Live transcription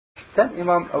Then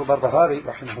Imam al-Barbahari,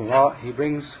 rahimahullah, he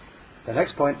brings the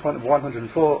next point, point of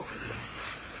 104,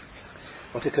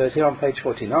 what occurs here on page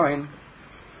 49.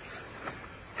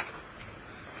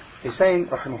 He's saying,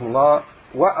 rahimahullah,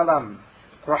 وَأَلَمْ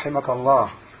رحمك الله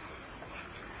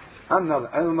أن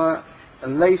العلم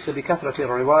ليس بكثرة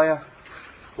الرواية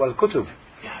والكتب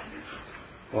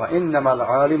وإنما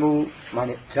العالم من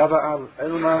اتبع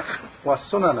العلم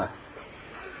والسنن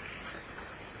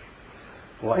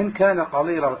وإن كان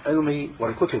قليل العلم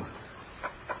والكتب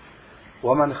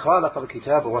ومن خالف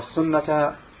الكتاب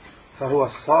والسنة فهو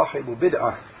صاحب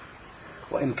بدعة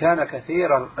وإن كان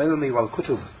كثير العلم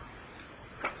والكتب.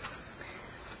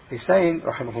 He's saying,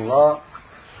 rahimahullah,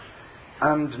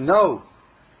 and know,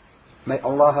 may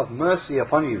Allah have mercy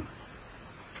upon you,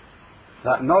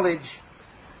 that knowledge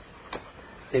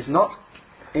is not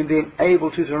in being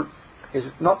able to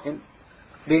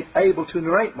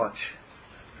narrate much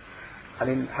and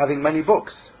in having many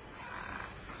books.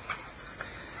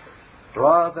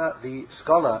 Rather, the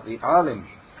scholar, the alim,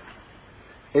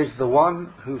 is the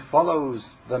one who follows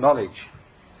the knowledge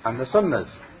and the sunnahs,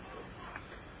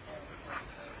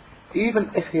 even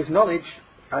if his knowledge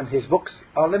and his books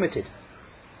are limited.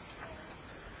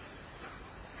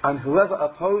 And whoever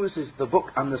opposes the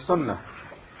book and the sunnah,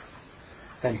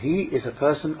 then he is a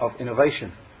person of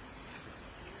innovation,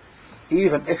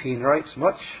 even if he narrates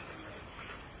much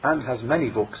and has many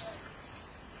books.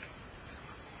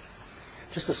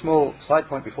 Just a small side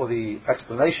point before the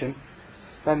explanation.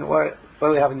 Then where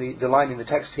we're having the line in the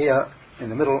text here in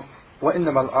the middle,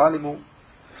 وَإِنَّمَا الْعَالِمُ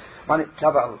مَنِ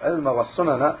اتَّبَعَ الْعِلْمَ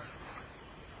وَالسُّنَنَ.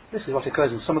 This is what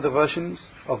occurs in some of the versions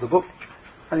of the book,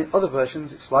 and in other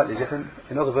versions it's slightly different.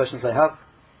 In other versions they have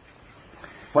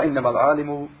وَإِنَّمَا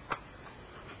الْعَالِمُ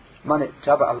مَنِ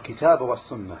اتَّبَعَ الْكِتَابَ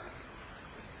وَالسُّنَّةِ.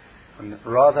 And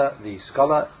rather, the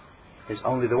scholar is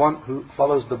only the one who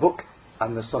follows the book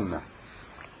and the sunnah.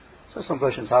 So some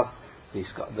versions have the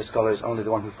scholar is only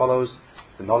the one who follows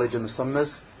the knowledge and the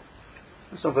sunnahs,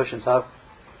 and some versions have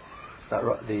that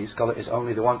the scholar is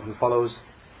only the one who follows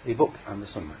the book and the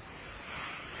sunnah.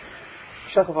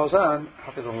 Shaykh al-Fawzan,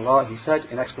 hafidhullah, he said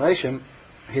in explanation,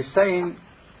 he's saying,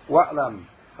 وَأْلَمْ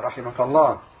رحمك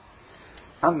الله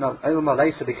أن العلم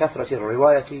ليس بكثرة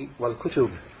الرواية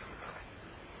والكتب.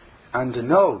 And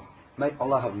know, may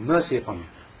Allah have mercy upon you,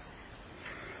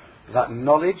 that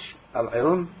knowledge,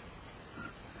 al-ilm,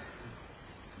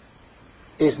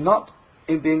 is not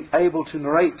in being able to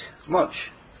narrate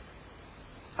much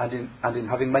and in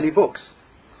having many books.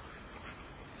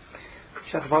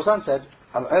 Shaykh al-Fawzan said,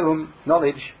 al-ilm,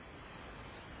 knowledge,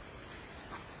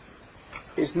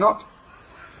 is not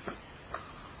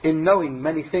in knowing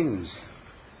many things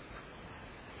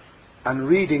and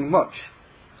reading much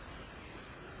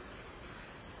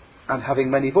and having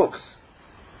many books.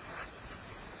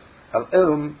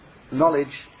 Al-ilm,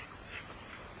 knowledge,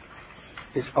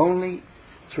 is only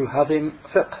through having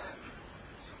fiqh,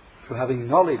 through having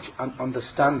knowledge and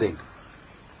understanding.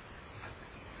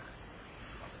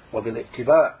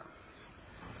 وَبِالْإِتِّبَاءِ,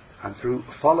 and through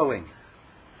following.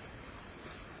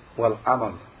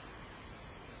 وَالْعَمَلِ,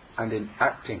 and in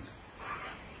acting,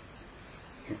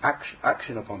 in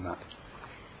action upon that.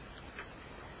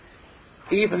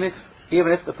 Even if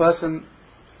the person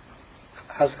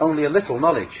has only a little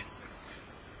knowledge,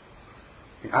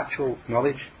 the actual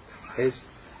knowledge is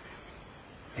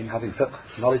in having fiqh,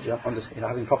 knowledge, in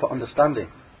having proper understanding,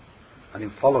 and in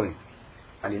following,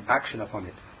 and in action upon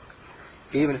it,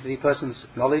 even if the person's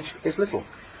knowledge is little.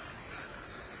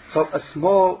 So a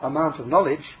small amount of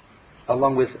knowledge,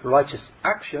 along with righteous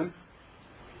action,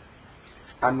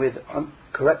 and with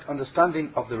correct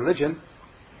understanding of the religion,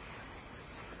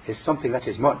 is something that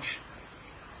is much,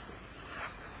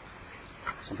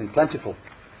 something plentiful.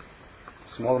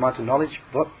 Small amount of knowledge,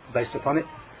 but based upon it,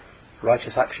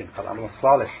 righteous action, al-amal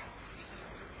salih,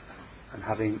 and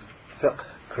having fiqh,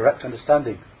 correct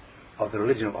understanding of the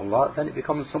religion of Allah, then it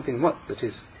becomes something much that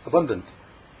is abundant.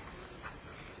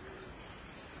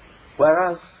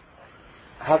 Whereas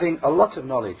having a lot of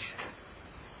knowledge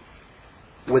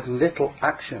with little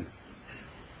action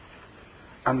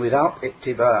and without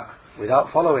ittiba',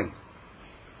 without following,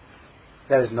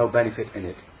 there is no benefit in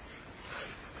it.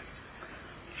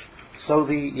 So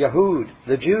the Yahud,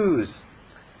 the Jews,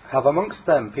 have amongst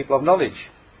them people of knowledge.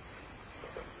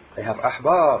 They have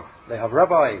ahbar, they have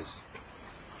rabbis.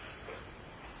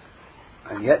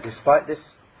 And yet despite this,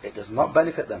 it does not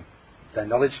benefit them. Their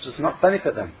knowledge does not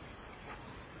benefit them.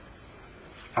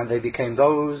 And they became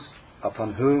those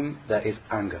upon whom there is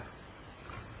anger,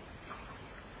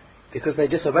 because they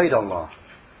disobeyed Allah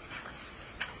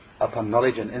upon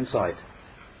knowledge and insight.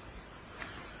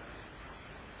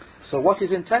 So what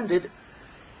is intended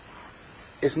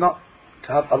is not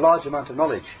to have a large amount of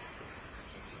knowledge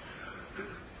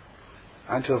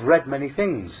and to have read many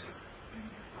things.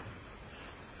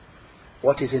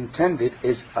 What is intended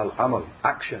is al-amal,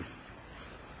 action.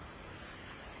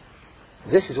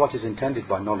 This is what is intended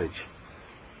by knowledge.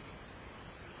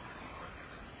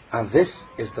 And this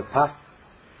is the path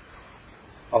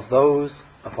of those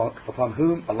upon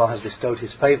whom Allah has bestowed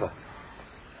His favour.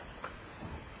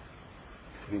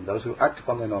 I mean those who act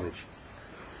upon their knowledge.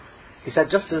 He said,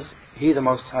 just as He the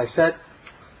Most High said,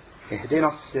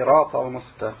 اهدنا الصراط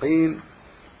المستقيم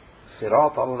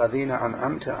صراط الذين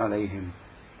أنعمت عليهم.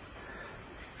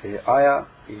 The ayah,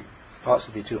 parts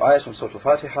of the two ayahs from Surah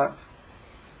Al-Fatiha,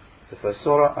 the first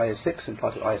surah, ayah 6 and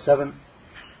part of ayah 7,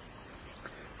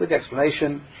 with the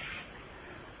explanation,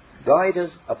 guide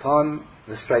us upon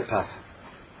the straight path,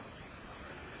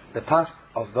 the path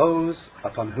of those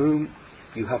upon whom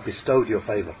you have bestowed your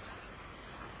favour.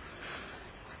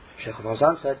 Shaykh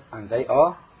al-Fawzan said, and they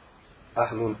are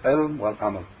Ahlul Ilm wal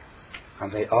Amal.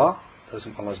 And they are, those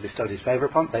whom Allah has bestowed His favour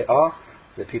upon, they are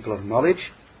the people of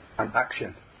knowledge and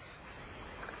action.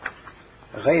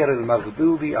 غير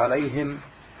المغضوب عليهم,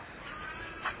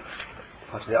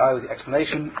 part of the ayah with the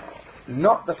explanation,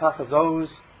 not the path of those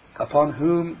upon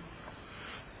whom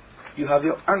you have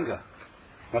your anger,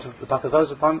 not the path of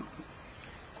those upon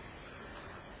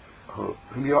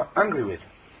whom you are angry with.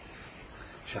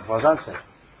 Shaykh Fawzan said,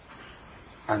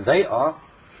 and they are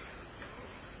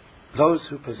those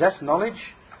who possess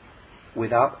knowledge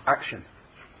without action,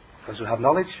 those who have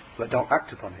knowledge but don't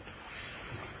act upon it.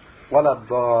 وَلَا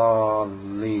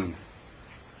الضَّالِّينَ.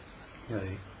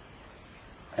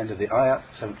 End of the ayah,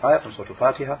 7th ayah from Surah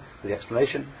Al-Fatiha, with the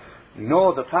explanation,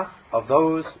 nor the path of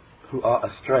those who are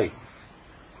astray.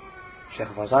 Shaykh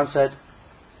Fawzan said,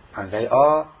 and they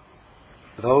are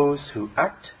those who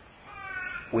act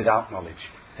without knowledge.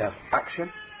 They have action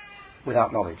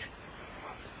without knowledge.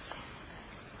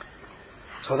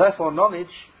 So therefore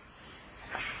knowledge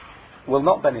will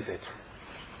not benefit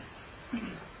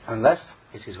unless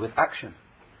it is with action.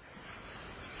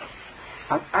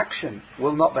 And action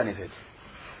will not benefit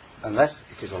unless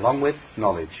it is along with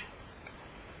knowledge.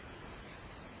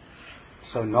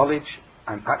 So knowledge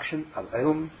and action,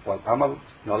 al-ilm wal-amal,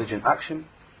 knowledge and action,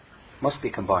 must be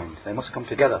combined. They must come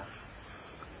together.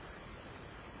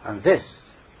 And this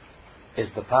is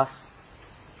the path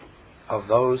of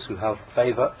those who have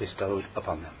favour bestowed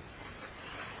upon them.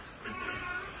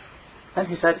 And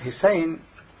he said, he's saying,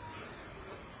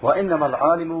 وَإِنَّمَا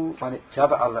الْعَالِمُ مَنِ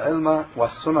اتَّبَعَ الْعِلْمَ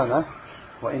وَالسُّنَنَ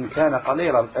وَإِنْ كَانَ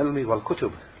قَلِيلَ الْعِلْمِ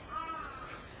وَالْكُتُبِ.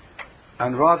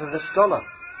 And rather the scholar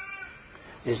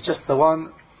is just the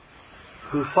one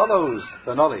who follows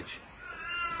the knowledge,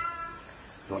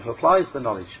 the one who applies the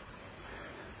knowledge,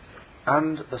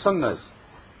 and the sunnahs,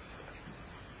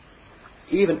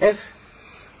 even if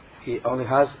he only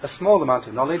has a small amount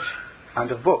of knowledge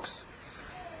and of books.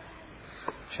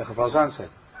 Shaykh al-Fawzan said,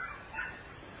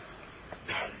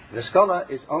 the scholar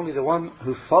is only the one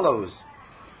who follows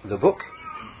the book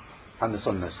and the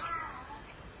sunnahs,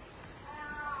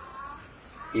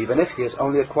 even if he has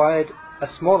only acquired a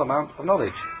small amount of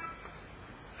knowledge.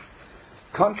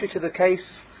 Contrary to the case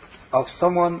of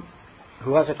someone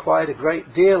who has acquired a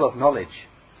great deal of knowledge,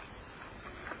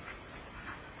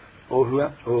 or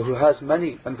who has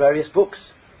many and various books,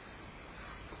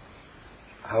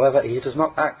 however he does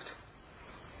not act,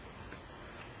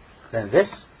 then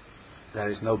there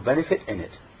is no benefit in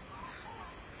it.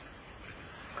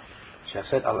 Shaykh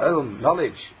said, al-ilm,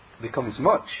 knowledge, becomes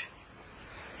much,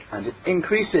 and it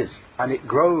increases and it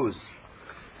grows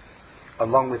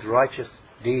along with righteous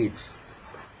deeds.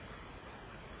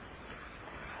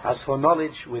 As for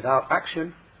knowledge without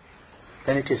action,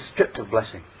 then it is stripped of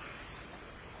blessing,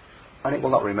 and it will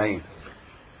not remain.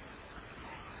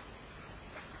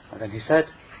 And then he said,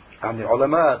 and the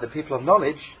ulama, the people of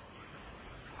knowledge,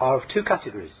 are of two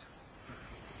categories.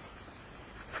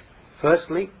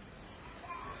 Firstly,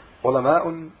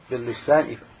 ulama'un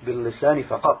bil-lisani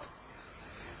faqat,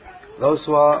 those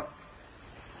who are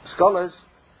scholars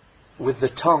with the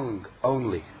tongue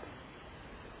only.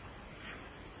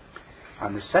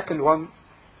 And the second one,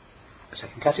 the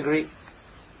second category,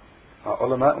 are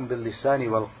ulama'un bil-lisani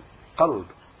wal-qalb,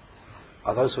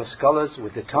 are those who are scholars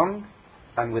with the tongue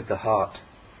and with the heart.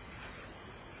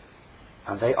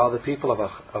 And they are the people of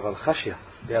al-khashya,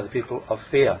 they are the people of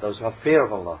fear, those who have fear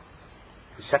of Allah.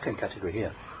 The second category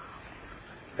here.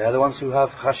 They are the ones who have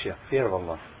khashya, fear of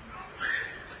Allah.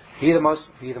 He the Most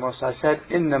High said,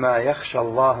 إِنَّمَا يَخْشَى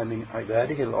اللَّهَ مِنْ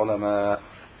عِبَادِهِ الْعُلَمَاءِ.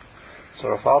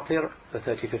 Surah Fatir, the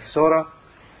 35th Surah,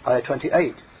 ayah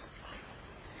 28.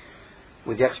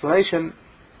 With the explanation,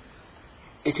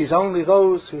 it is only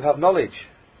those who have knowledge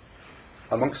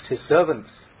amongst His servants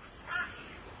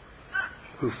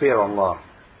who fear Allah.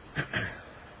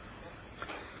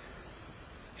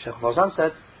 Shaykh Fawzan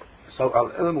said, so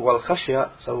al-ilm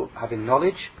wal-khashya, so having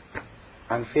knowledge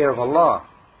and fear of Allah,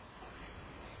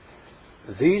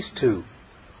 these two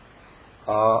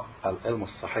are al-ilm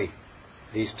al-sahih.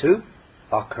 These two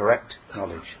are correct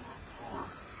knowledge.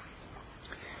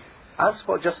 As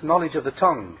for just knowledge of the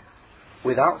tongue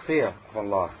without fear of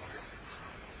Allah,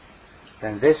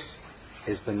 then this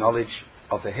is the knowledge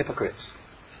of the hypocrites.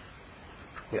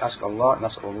 We ask Allah,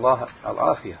 nas'alullah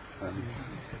al-afiyah.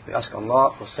 We ask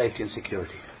Allah for safety and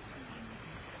security.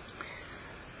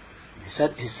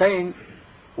 He's saying,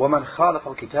 وَمَنْ خَالَفَ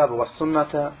الْكِتَابَ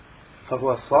وَالسُّنَّةَ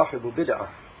فَهُوَ صَاحِبُ بِدْعَةٍ.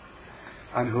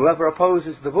 And whoever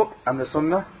opposes the book and the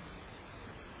sunnah,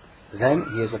 then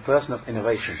he is a person of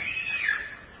innovation.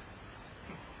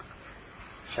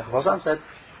 Shaykh Fawzan said,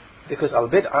 because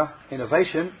al-bid'ah,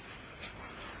 innovation,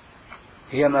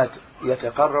 هي ما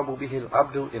يتقرب به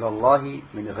العبد إلى الله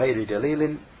من غير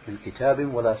دليل من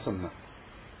كتاب ولا سنة.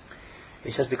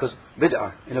 He says because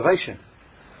bid'ah, innovation,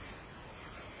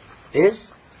 is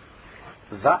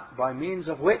that by means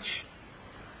of which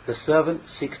the servant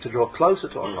seeks to draw closer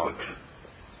to Allah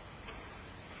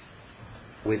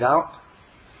without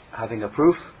having a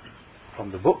proof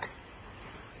from the book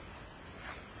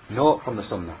nor from the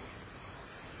sunnah.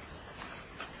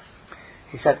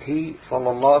 He said, he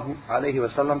sallallahu alayhi wa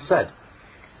sallam said,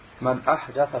 من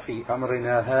أحدث في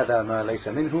أمرنا هذا ما ليس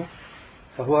منه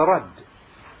فهو رد.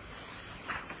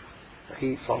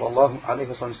 He sallallahu alayhi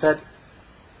wa sallam said,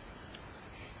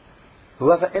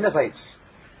 whoever innovates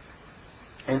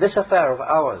in this affair of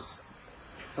ours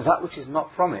that which is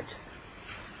not from it,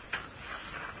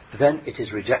 then it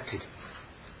is rejected.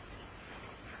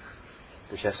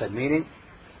 The Shaykh said, meaning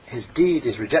his deed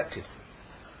is rejected.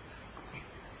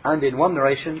 And in one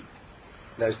narration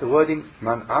there is the wording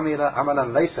Man amila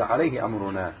amalan laysa alayhi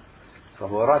amruna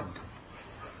fahuwa radd.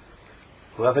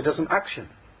 Whoever does an action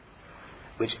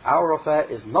which our affair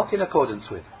is not in accordance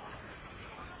with,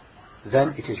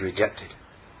 then it is rejected.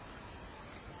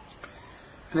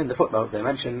 And in the footnote they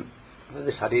mention that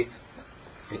this hadith,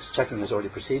 its checking has already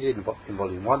proceeded in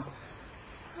volume 1,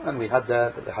 and we had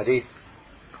there that the hadith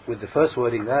with the first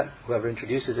wording there, whoever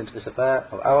introduces into this affair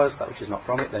of ours that which is not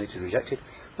from it, then it is rejected,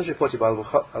 was reported by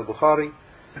al-Bukhari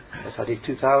as hadith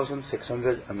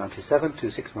 2697,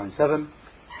 2697,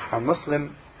 and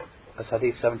Muslim as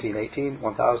hadith 1718,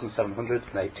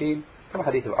 1718, from a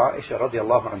hadith of Aisha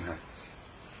radiallahu anha.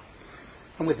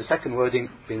 And with the second wording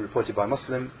being reported by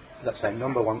Muslim, that same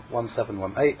number,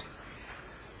 1718,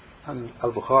 and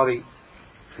al-Bukhari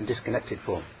in disconnected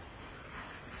form.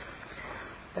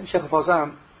 Then Shaykh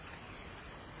Fawzan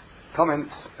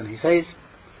comments and he says,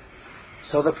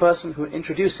 so the person who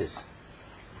introduces,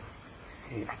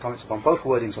 he comments upon both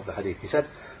wordings of the hadith, he said,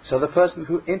 so the person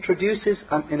who introduces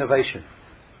an innovation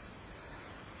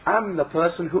and the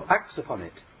person who acts upon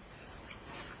it,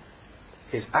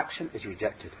 his action is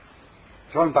rejected,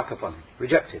 thrown back upon him,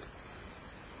 rejected,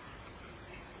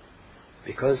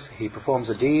 because he performs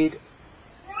a deed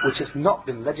which has not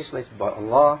been legislated by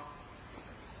Allah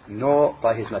nor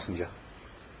by His Messenger.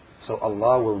 So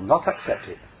Allah will not accept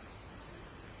it.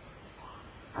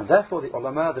 And therefore the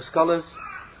ulama, the scholars,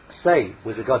 say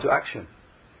with regard to action,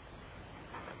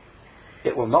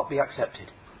 it will not be accepted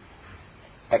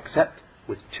except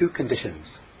with two conditions.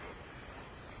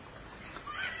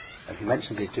 And he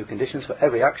mentioned these two conditions for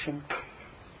every action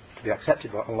to be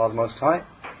accepted by Allah the Most High.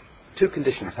 Two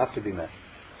conditions have to be met.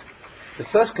 The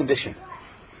first condition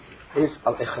is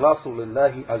al-ikhlasu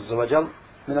lillahi azza wa jal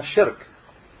min ash-shirk.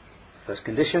 First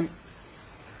condition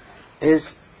is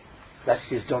that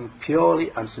it is done purely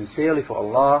and sincerely for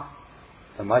Allah,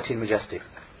 the Mighty and Majestic,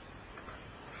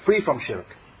 free from shirk.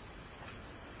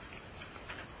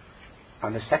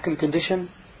 And the second condition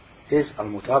is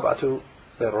al-mutaba'atu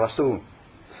bir-rasul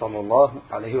sallallahu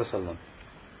alayhi wa sallam.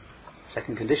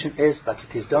 Second condition is that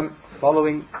it is done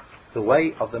following the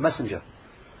way of the Messenger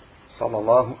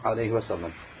sallallahu alayhi wa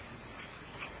sallam.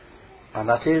 And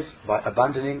that is by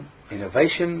abandoning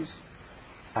innovations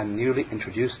and newly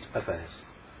introduced affairs.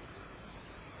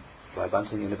 By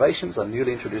abandoning innovations and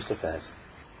newly introduced affairs.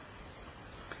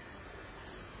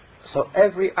 So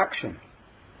every action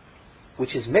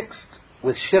which is mixed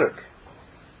with shirk,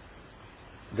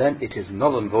 then it is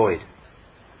null and void.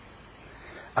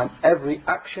 And every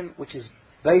action which is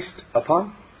based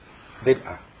upon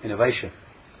bid'ah, innovation,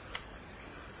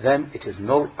 then it is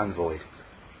null and void.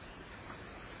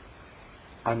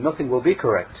 And nothing will be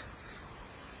correct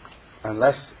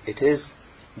unless it is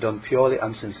done purely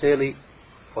and sincerely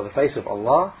for the face of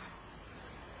Allah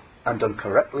and done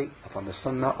correctly upon the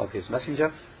Sunnah of His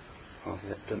Messenger, or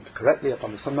done correctly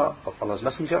upon the Sunnah of Allah's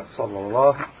Messenger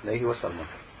sallallahu alayhi wa sallam.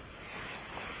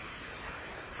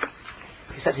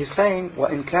 He said, he's saying,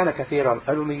 وَإِنْ كَانَ كَثِيرَ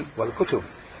الْعِلْمِ وَالْكُتُبِ.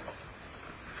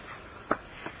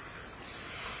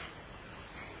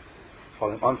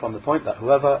 Following on from the point that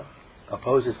whoever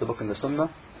opposes the book and the Sunnah,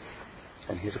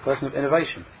 then he's a person of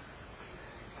innovation.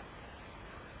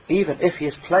 Even if he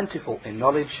is plentiful in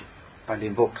knowledge and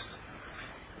in books.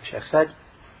 The Shaykh said,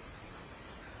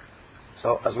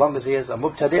 so as long as he is a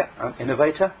mubtadi', an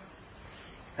innovator,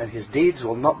 and his deeds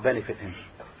will not benefit him.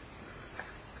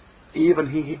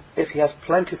 Even if he has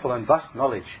plentiful and vast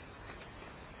knowledge,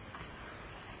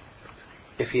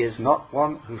 if he is not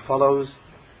one who follows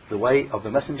the way of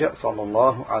the Messenger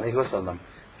sallallahu alaihi wasallam,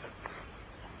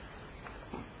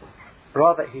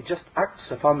 rather he just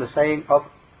acts upon the saying of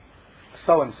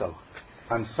so and so,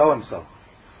 and so and so,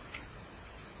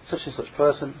 such and such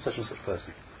person, such and such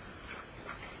person,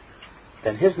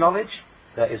 then his knowledge,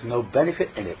 there is no benefit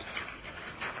in it.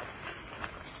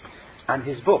 And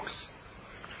his books,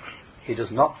 he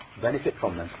does not benefit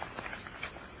from them.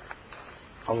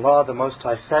 Allah the Most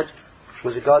High said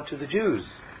with regard to the Jews,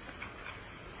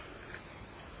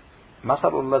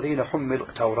 مثل الذين حملوا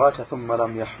التوراة ثم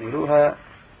لم يحملوها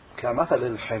كمثل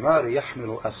الحمار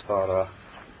يحمل أسفارا.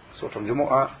 Surah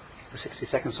Al-Jumu'ah, the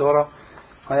 62nd Surah,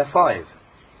 Ayah 5,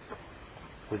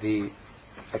 with the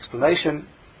explanation,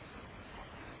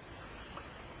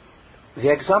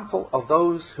 the example of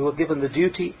those who are given the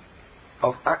duty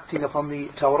of acting upon the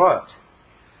Torah,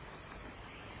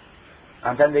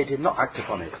 and then they did not act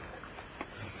upon it,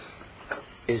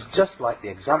 is just like the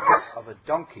example of a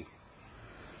donkey.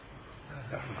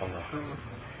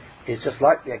 It's just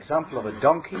like the example of a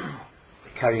donkey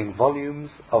carrying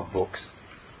volumes of books.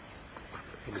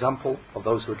 Example of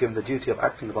those who are given the duty of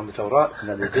acting upon the Torah and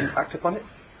then they didn't act upon it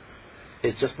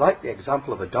is just like the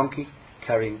example of a donkey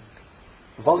carrying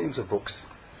volumes of books.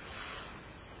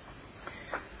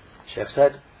 Shaykh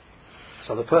said,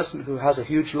 so the person who has a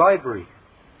huge library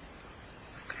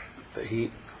but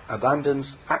he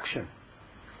abandons action,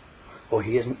 or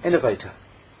he is an innovator,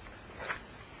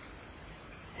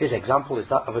 his example is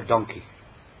that of a donkey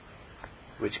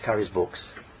which carries books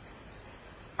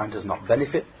and does not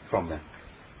benefit from them.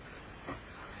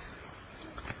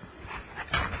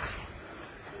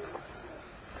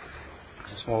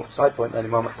 As a small side point, then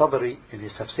Imam al-Tabari in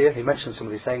his tafsir, he mentions some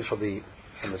of these sayings from the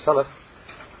Salaf,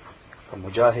 from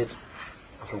Mujahid,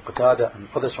 from Qatada and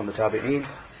others from the Tabi'een,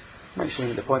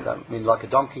 mentioning the point that I mean like a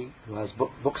donkey who has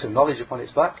books and knowledge upon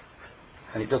its back,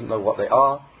 and it doesn't know what they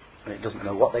are and it doesn't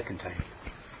know what they contain.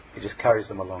 It just carries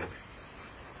them along.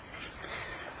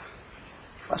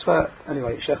 That's where,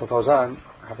 anyway, Shaykh al-Fawzan,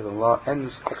 Hafidhullah,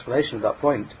 ends explanation of that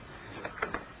point.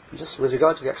 And just with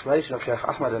regard to the explanation of Shaykh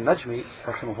Ahmad al-Najmi,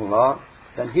 Rahimahullah,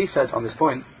 then he said on this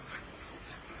point,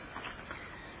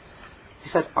 he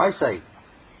said, I say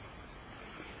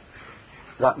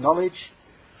that knowledge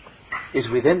is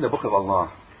within the Book of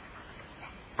Allah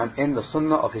and in the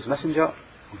Sunnah of His Messenger,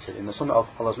 in the Sunnah of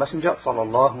Allah's Messenger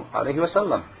sallallahu alayhi wa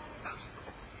sallam.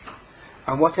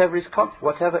 And whatever is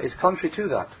contrary to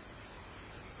that,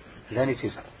 then it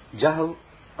is jahl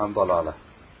and dalala.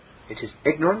 It is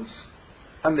ignorance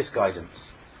and misguidance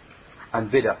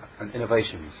and bid'ah and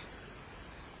innovations.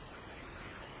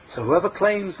 So whoever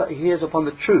claims that he is upon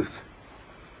the truth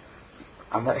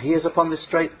and that he is upon the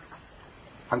straight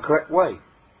and correct way,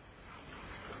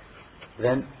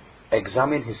 then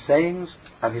examine his sayings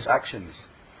and his actions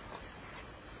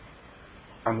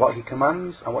and what he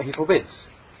commands and what he forbids.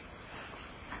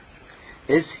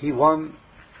 Is he one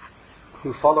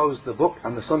who follows the book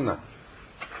and the Sunnah,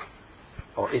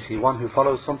 or is he one who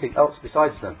follows something else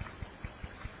besides them?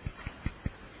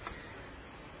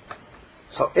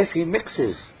 So if he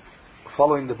mixes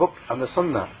following the book and the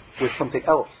Sunnah with something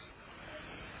else,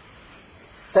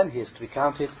 then he is to be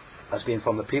counted as being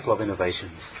from the people of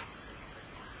innovations.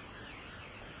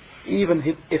 Even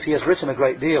if he has written a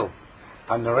great deal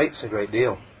and narrates a great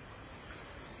deal.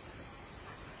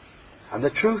 And the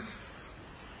truth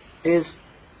is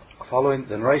following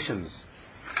the narrations.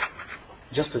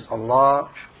 Just as Allah,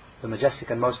 the Majestic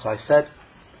and Most High, said,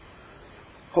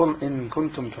 قُلْ إِن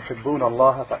كُنْتُمْ تُحِبُّونَ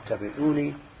اللَّهَ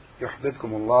فَاتَّبِعُونِي يُحْبِبْكُمُ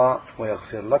اللَّهُ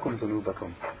وَيَغْفِرْ لَكُمْ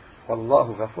ذُنُوبَكُمْ وَاللَّهُ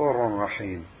غَفُورٌ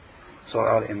رَحِيمٌ.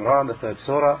 Surah Al-Imran, the 3rd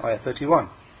Surah, Ayah 31,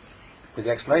 with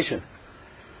the explanation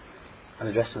and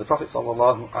addressed to the Prophet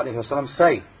sallallahu alaihi wasallam,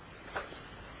 say,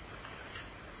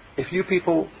 if you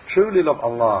people truly love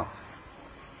Allah,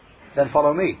 then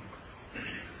follow me.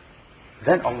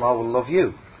 Then Allah will love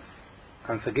you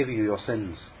and forgive you your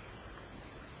sins.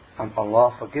 And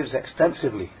Allah forgives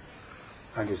extensively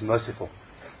and is merciful.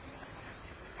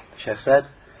 The Shaykh said,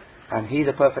 and He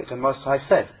the Perfect and Most High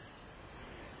said,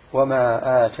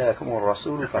 وَمَا آتَاكُمُ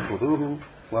الرَّسُولُ فَخُذُوهُ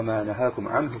وَمَا نَهَاكُمْ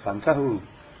عَنْهُ فَانْتَهُوا.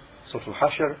 Surah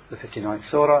Al-Hashr, the 59th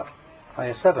Surah,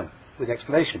 Ayah 7, with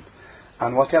explanation.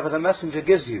 And whatever the Messenger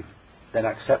gives you, then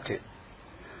accept it.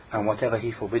 And whatever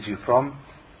he forbids you from,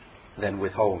 then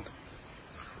withhold.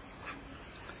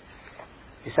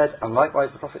 He said, and likewise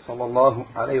the Prophet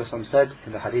ﷺ said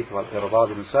in the hadith of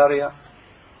Al-Irbad ibn Sariyah,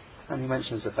 and he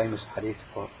mentions the famous hadith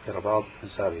of Irbad ibn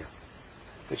Sariyah,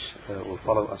 which will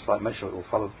follow, a slight mention it will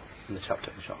follow in the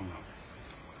chapter, inshaAllah.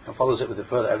 And follows it with the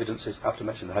further evidences after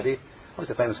mentioning the hadith. What is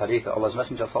the famous hadith that Allah's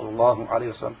Messenger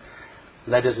ﷺ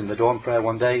led us in the dawn prayer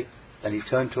one day, then He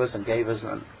turned to us and gave us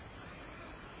an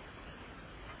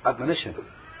admonition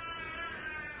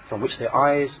from which the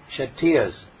eyes shed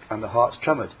tears and the hearts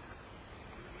trembled.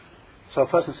 So a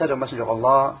person said, O Messenger of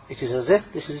Allah, it is as if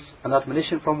this is an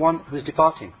admonition from one who is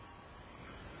departing.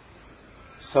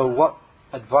 So what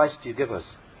advice do you give us?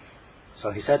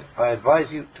 So he said, I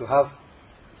advise you to have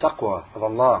taqwa of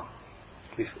Allah,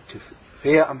 to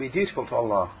fear and be dutiful to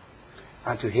Allah,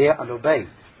 and to hear and obey,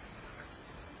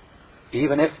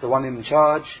 even if the one in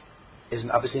charge is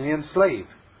an Abyssinian slave,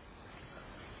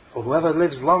 or whoever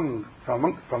lives long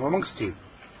from amongst you,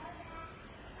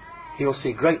 he will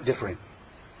see great differing.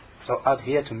 So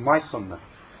adhere to my Sunnah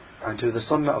and to the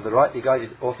Sunnah of the rightly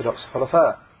guided Orthodox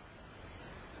Khulafa.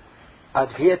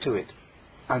 Adhere to it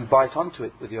and bite onto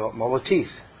it with your molar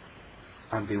teeth,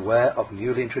 and beware of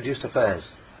newly introduced affairs,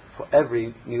 for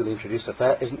every newly introduced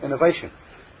affair is an innovation,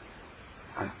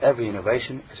 and every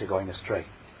innovation is a going astray.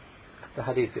 The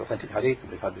hadith, the authentic hadith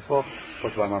that we've had before,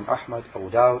 quoted by Imam Ahmad, Abu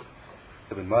Dawud,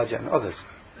 Ibn Majah and others.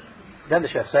 Then the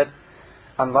Shaykh said,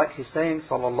 and like he's saying,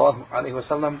 sallallahu alaihi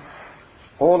wasallam,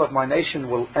 all of my nation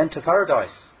will enter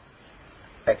paradise,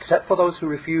 except for those who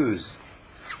refuse.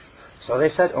 So they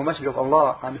said, O Messenger of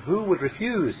Allah, and who would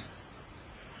refuse?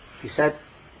 He said,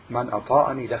 Man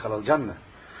ata'ani dakhal al-jannah,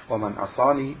 wa man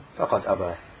asani faqad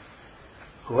abah.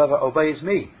 Whoever obeys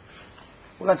me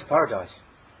will enter paradise,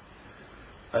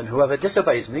 and whoever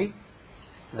disobeys me,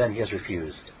 then he has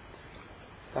refused.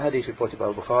 The hadith reported by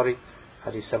Al-Bukhari,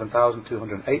 hadith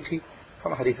 7280,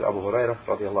 from a hadith of Abu Hurairah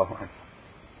radiallahu anhu.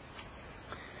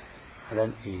 And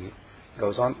then he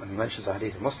goes on and he mentions a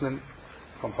hadith of Muslim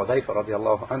from Hudayfa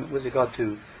radiallahu anhu with regard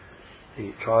to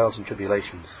the trials and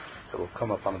tribulations that will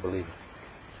come upon a believer.